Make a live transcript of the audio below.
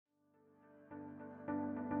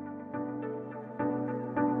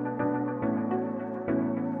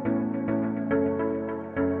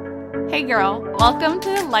Hey girl, welcome to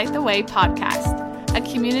the Light the Way podcast, a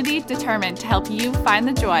community determined to help you find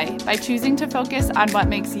the joy by choosing to focus on what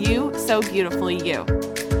makes you so beautifully you.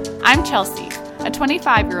 I'm Chelsea, a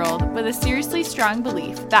 25-year-old with a seriously strong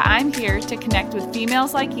belief that I'm here to connect with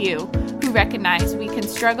females like you who recognize we can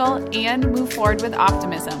struggle and move forward with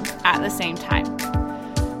optimism at the same time.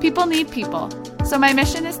 People need people, so my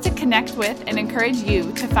mission is to connect with and encourage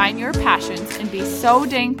you to find your passions and be so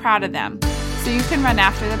dang proud of them so you can run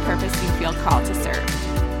after the purpose you feel called to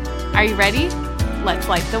serve. Are you ready? Let's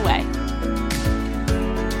light the way.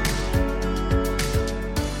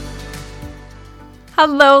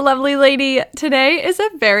 Hello, lovely lady. Today is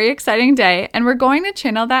a very exciting day, and we're going to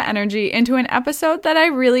channel that energy into an episode that I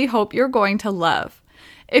really hope you're going to love.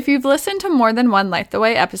 If you've listened to more than one Light the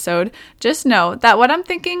Way episode, just know that what I'm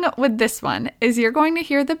thinking with this one is you're going to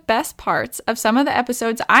hear the best parts of some of the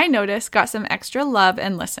episodes I noticed got some extra love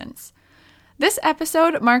and listens. This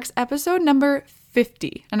episode marks episode number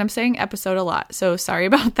 50, and I'm saying episode a lot, so sorry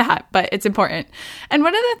about that, but it's important. And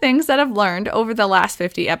one of the things that I've learned over the last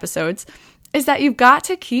 50 episodes is that you've got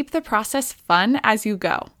to keep the process fun as you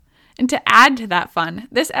go. And to add to that fun,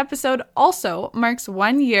 this episode also marks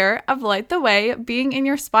 1 year of Light the Way being in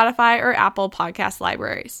your Spotify or Apple podcast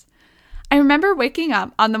libraries. I remember waking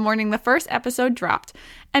up on the morning the first episode dropped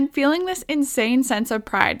and feeling this insane sense of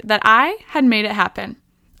pride that I had made it happen.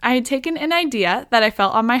 I had taken an idea that I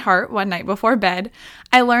felt on my heart one night before bed.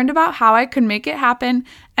 I learned about how I could make it happen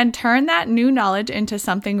and turn that new knowledge into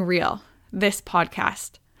something real, this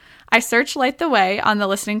podcast. I searched Light the Way on the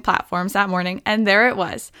listening platforms that morning, and there it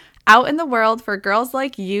was, out in the world for girls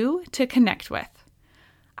like you to connect with.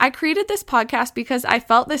 I created this podcast because I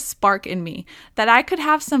felt this spark in me that I could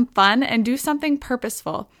have some fun and do something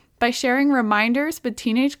purposeful by sharing reminders with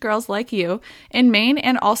teenage girls like you in Maine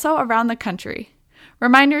and also around the country.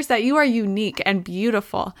 Reminders that you are unique and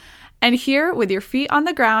beautiful, and here with your feet on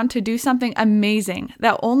the ground to do something amazing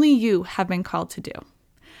that only you have been called to do.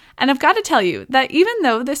 And I've got to tell you that even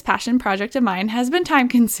though this passion project of mine has been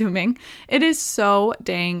time-consuming, it is so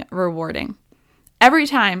dang rewarding. Every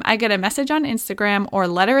time I get a message on Instagram or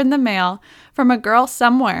letter in the mail from a girl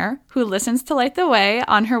somewhere who listens to Light the Way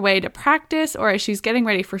on her way to practice or as she's getting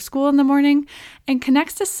ready for school in the morning and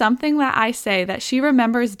connects to something that I say that she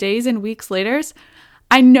remembers days and weeks later,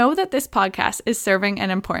 I know that this podcast is serving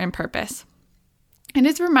an important purpose. And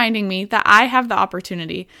it's reminding me that I have the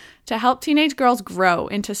opportunity to help teenage girls grow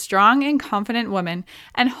into strong and confident women,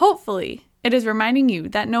 and hopefully it is reminding you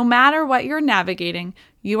that no matter what you're navigating,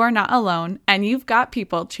 you are not alone and you've got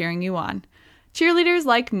people cheering you on. Cheerleaders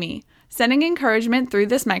like me, sending encouragement through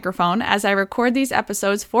this microphone as I record these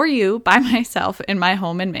episodes for you by myself in my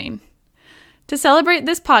home in Maine. To celebrate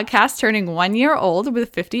this podcast turning 1 year old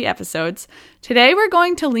with 50 episodes, today we're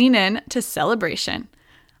going to lean in to celebration.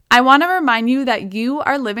 I want to remind you that you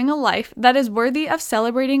are living a life that is worthy of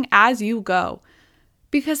celebrating as you go.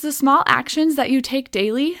 Because the small actions that you take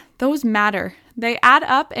daily, those matter. They add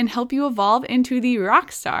up and help you evolve into the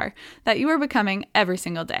rock star that you are becoming every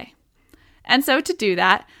single day. And so to do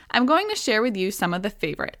that, I'm going to share with you some of the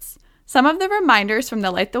favorites. Some of the reminders from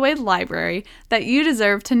the Light the Way library that you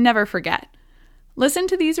deserve to never forget. Listen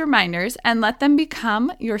to these reminders and let them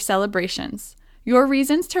become your celebrations, your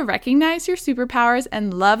reasons to recognize your superpowers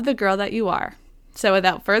and love the girl that you are. So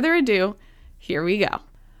without further ado, here we go.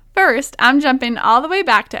 First, I'm jumping all the way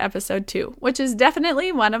back to episode 2, which is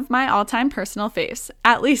definitely one of my all-time personal faves,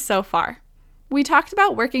 at least so far. We talked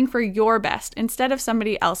about working for your best instead of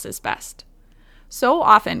somebody else's best. So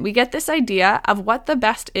often we get this idea of what the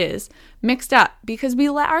best is mixed up because we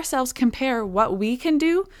let ourselves compare what we can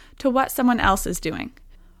do to what someone else is doing.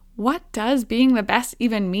 What does being the best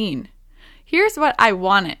even mean? Here's what I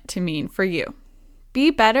want it to mean for you.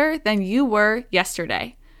 Be better than you were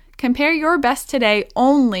yesterday. Compare your best today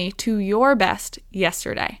only to your best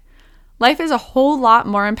yesterday. Life is a whole lot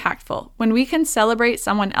more impactful when we can celebrate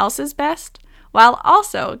someone else's best while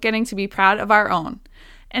also getting to be proud of our own,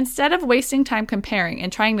 instead of wasting time comparing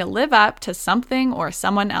and trying to live up to something or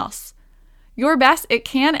someone else. Your best, it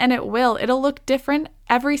can and it will. It'll look different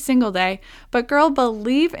every single day, but girl,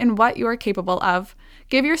 believe in what you're capable of.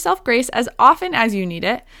 Give yourself grace as often as you need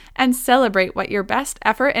it, and celebrate what your best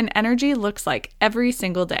effort and energy looks like every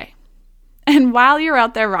single day. And while you're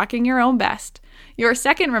out there rocking your own best, your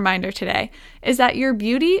second reminder today is that your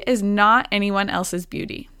beauty is not anyone else's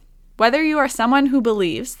beauty. Whether you are someone who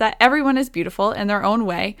believes that everyone is beautiful in their own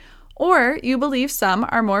way, or you believe some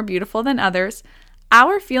are more beautiful than others,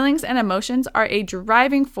 our feelings and emotions are a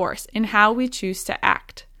driving force in how we choose to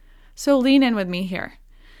act. So lean in with me here.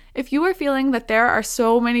 If you are feeling that there are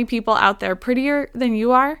so many people out there prettier than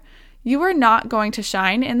you are, You are not going to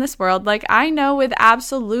shine in this world like I know with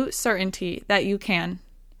absolute certainty that you can.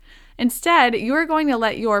 Instead, you are going to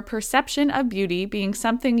let your perception of beauty being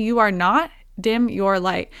something you are not dim your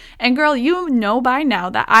light. And girl, you know by now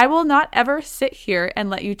that I will not ever sit here and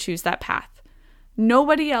let you choose that path.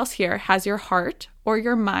 Nobody else here has your heart or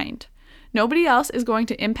your mind. Nobody else is going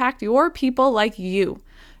to impact your people like you.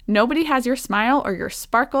 Nobody has your smile or your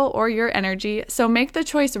sparkle or your energy, so make the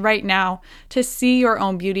choice right now to see your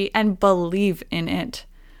own beauty and believe in it.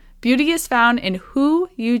 Beauty is found in who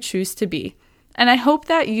you choose to be, and I hope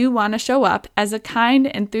that you want to show up as a kind,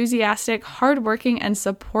 enthusiastic, hardworking, and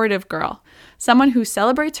supportive girl, someone who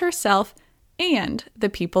celebrates herself and the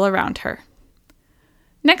people around her.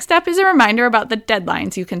 Next up is a reminder about the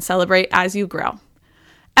deadlines you can celebrate as you grow.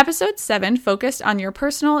 Episode 7 focused on your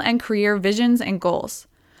personal and career visions and goals.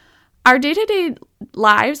 Our day-to-day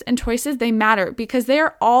lives and choices, they matter because they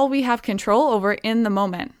are all we have control over in the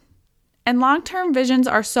moment. And long-term visions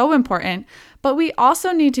are so important, but we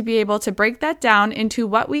also need to be able to break that down into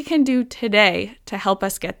what we can do today to help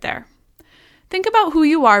us get there. Think about who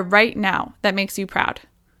you are right now that makes you proud.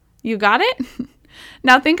 You got it?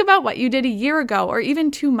 Now think about what you did a year ago or even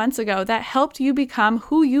 2 months ago that helped you become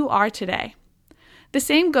who you are today. The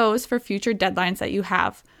same goes for future deadlines that you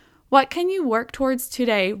have. What can you work towards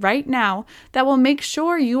today, right now, that will make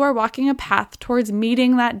sure you are walking a path towards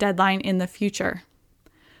meeting that deadline in the future?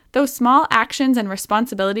 Those small actions and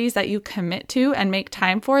responsibilities that you commit to and make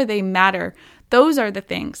time for, they matter. Those are the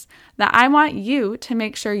things that I want you to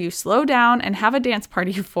make sure you slow down and have a dance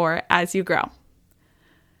party for as you grow.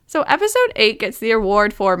 So episode 8 gets the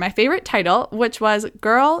award for my favorite title, which was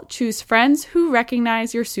Girl, Choose Friends Who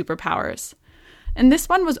Recognize Your Superpowers. And this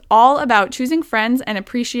one was all about choosing friends and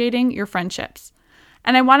appreciating your friendships.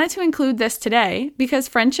 And I wanted to include this today because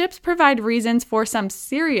friendships provide reasons for some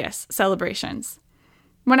serious celebrations.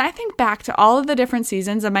 When I think back to all of the different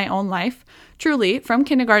seasons of my own life, truly from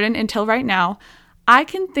kindergarten until right now, I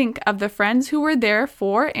can think of the friends who were there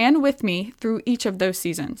for and with me through each of those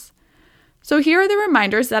seasons. So here are the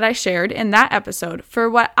reminders that I shared in that episode for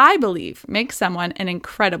what I believe makes someone an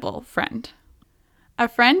incredible friend. A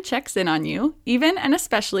friend checks in on you, even and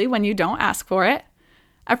especially when you don't ask for it.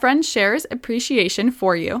 A friend shares appreciation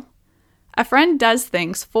for you. A friend does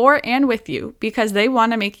things for and with you because they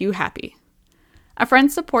want to make you happy. A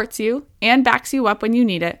friend supports you and backs you up when you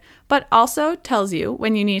need it, but also tells you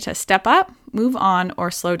when you need to step up, move on, or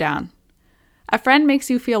slow down. A friend makes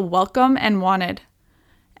you feel welcome and wanted.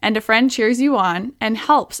 And a friend cheers you on and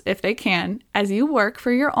helps if they can as you work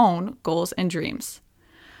for your own goals and dreams.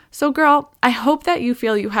 So girl, I hope that you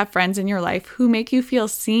feel you have friends in your life who make you feel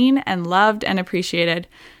seen and loved and appreciated.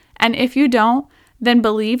 And if you don't, then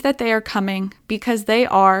believe that they are coming because they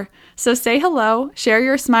are. So say hello, share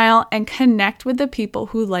your smile, and connect with the people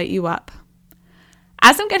who light you up.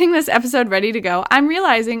 As I'm getting this episode ready to go, I'm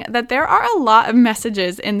realizing that there are a lot of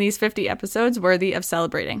messages in these 50 episodes worthy of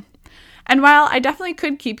celebrating. And while I definitely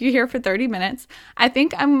could keep you here for 30 minutes, I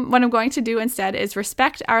think what I'm going to do instead is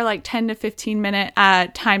respect our 10 to 15 minute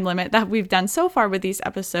time limit that we've done so far with these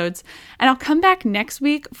episodes. And I'll come back next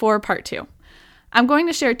week for part 2. I'm going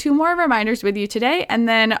to share 2 more reminders with you today, and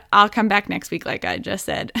then I'll come back next week, like I just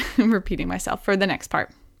said. I'm repeating myself for the next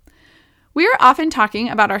part. We are often talking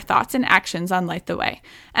about our thoughts and actions on Light the Way.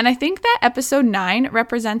 And I think that episode 9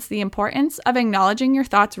 represents the importance of acknowledging your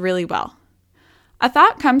thoughts really well. A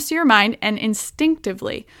thought comes to your mind and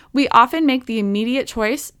instinctively, we often make the immediate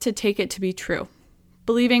choice to take it to be true,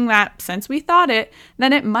 believing that since we thought it,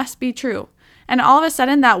 then it must be true. And all of a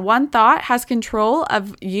sudden that one thought has control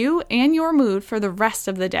of you and your mood for the rest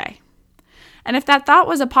of the day. And if that thought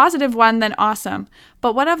was a positive one, then awesome.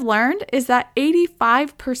 But what I've learned is that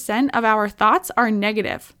 85% of our thoughts are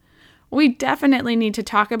negative. We definitely need to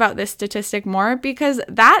talk about this statistic more because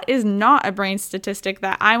that is not a brain statistic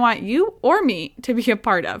that I want you or me to be a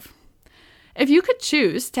part of. If you could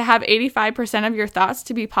choose to have 85% of your thoughts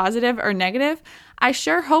to be positive or negative, I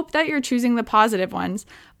sure hope that you're choosing the positive ones,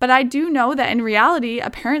 but I do know that in reality,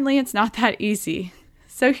 apparently it's not that easy.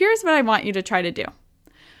 So here's what I want you to try to do.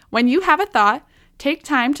 When you have a thought, take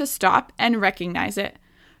time to stop and recognize it.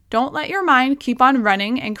 Don't let your mind keep on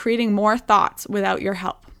running and creating more thoughts without your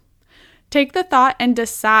help. Take the thought and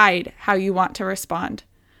decide how you want to respond.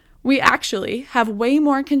 We actually have way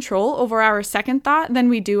more control over our second thought than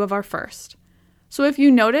we do of our first. So if you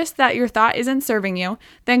notice that your thought isn't serving you,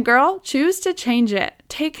 then girl, choose to change it.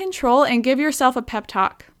 Take control and give yourself a pep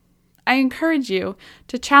talk. I encourage you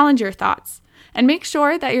to challenge your thoughts and make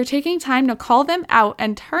sure that you're taking time to call them out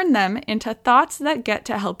and turn them into thoughts that get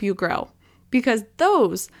to help you grow, because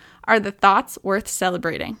those are the thoughts worth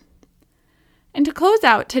celebrating. And to close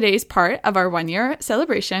out today's part of our 1-year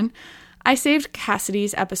celebration, I saved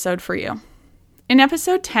Cassidy's episode for you. In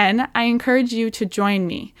episode 10, I encourage you to join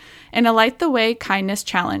me in a Light the Way Kindness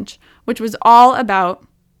Challenge, which was all about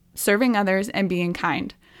serving others and being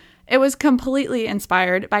kind. It was completely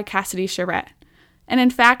inspired by Cassidy Charette. And in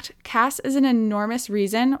fact, Cass is an enormous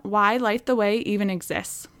reason why Light the Way even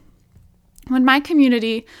exists. When my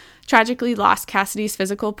community tragically lost Cassidy's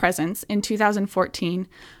physical presence in 2014,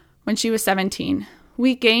 when she was 17,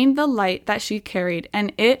 we gained the light that she carried,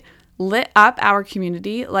 and it lit up our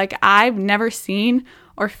community like I've never seen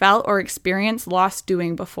or felt or experienced loss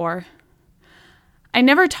doing before. I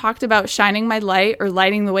never talked about shining my light or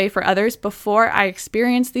lighting the way for others before I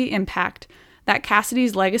experienced the impact that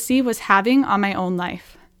Cassidy's legacy was having on my own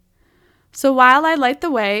life. So while I light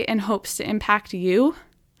the way in hopes to impact you,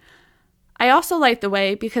 I also light the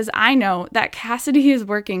way because I know that Cassidy is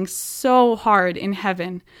working so hard in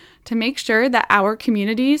heaven to make sure that our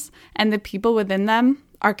communities and the people within them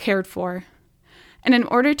are cared for. And in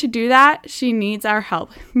order to do that, she needs our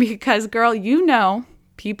help because, girl, you know,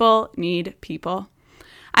 people need people.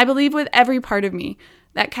 I believe with every part of me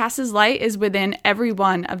that Cass's light is within every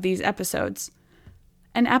one of these episodes.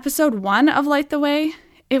 And episode 1 of Light the Way,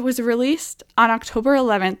 it was released on October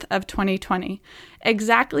 11th of 2020,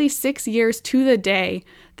 exactly 6 years to the day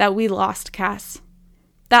that we lost Cass.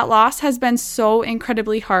 That loss has been so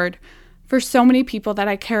incredibly hard for so many people that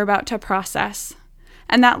I care about to process.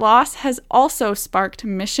 And that loss has also sparked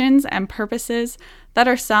missions and purposes that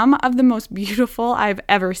are some of the most beautiful I've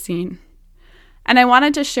ever seen. And I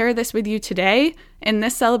wanted to share this with you today in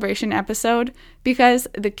this celebration episode because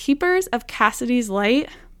the keepers of Cassidy's light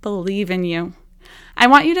believe in you. I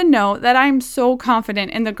want you to know that I'm so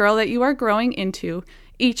confident in the girl that you are growing into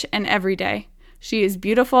each and every day. She is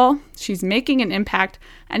beautiful, she's making an impact,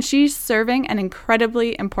 and she's serving an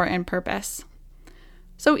incredibly important purpose.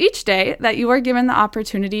 So each day that you are given the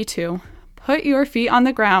opportunity to put your feet on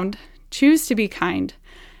the ground, choose to be kind,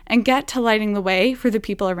 and get to lighting the way for the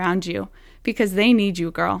people around you because they need you,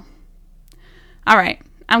 girl. All right,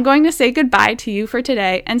 I'm going to say goodbye to you for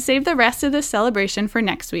today and save the rest of this celebration for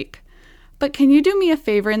next week. But can you do me a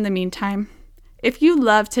favor in the meantime? If you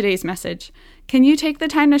love today's message, can you take the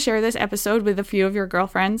time to share this episode with a few of your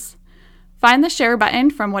girlfriends? Find the share button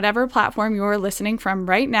from whatever platform you are listening from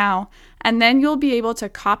right now, and then you'll be able to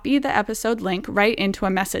copy the episode link right into a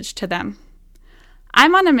message to them.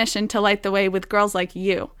 I'm on a mission to light the way with girls like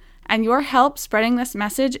you, and your help spreading this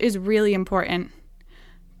message is really important.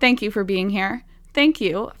 Thank you for being here. Thank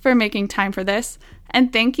you for making time for this.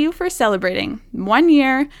 And thank you for celebrating 1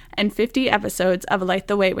 year and 50 episodes of Light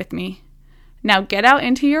the Way with me. Now get out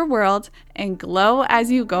into your world and glow as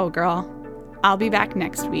you go, girl. I'll be back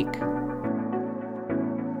next week.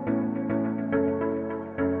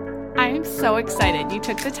 I am so excited you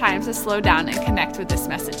took the time to slow down and connect with this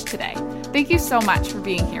message today. Thank you so much for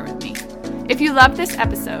being here with me. If you loved this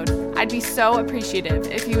episode, I'd be so appreciative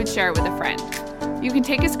if you would share it with a friend. You can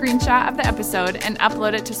take a screenshot of the episode and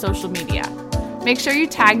upload it to social media. Make sure you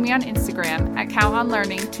tag me on Instagram at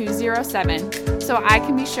CountOnLearning207 so I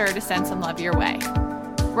can be sure to send some love your way.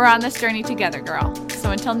 We're on this journey together, girl. So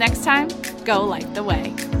until next time, go light the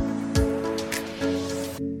way.